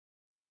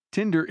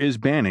Tinder is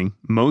banning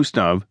most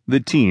of the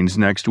teens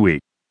next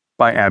week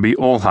by Abby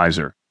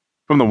Ohlheiser.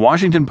 From the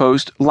Washington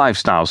Post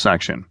Lifestyle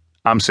section,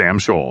 I'm Sam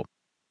Scholl.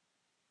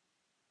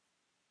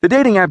 The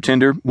dating app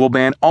Tinder will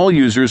ban all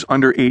users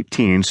under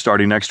 18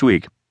 starting next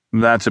week.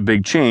 That's a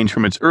big change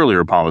from its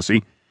earlier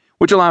policy,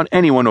 which allowed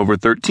anyone over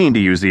 13 to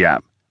use the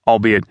app,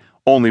 albeit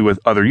only with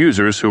other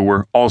users who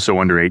were also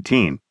under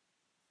 18.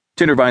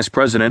 Tinder Vice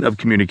President of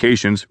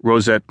Communications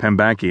Rosette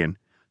Pembakian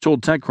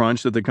told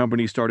TechCrunch that the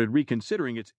company started reconsidering its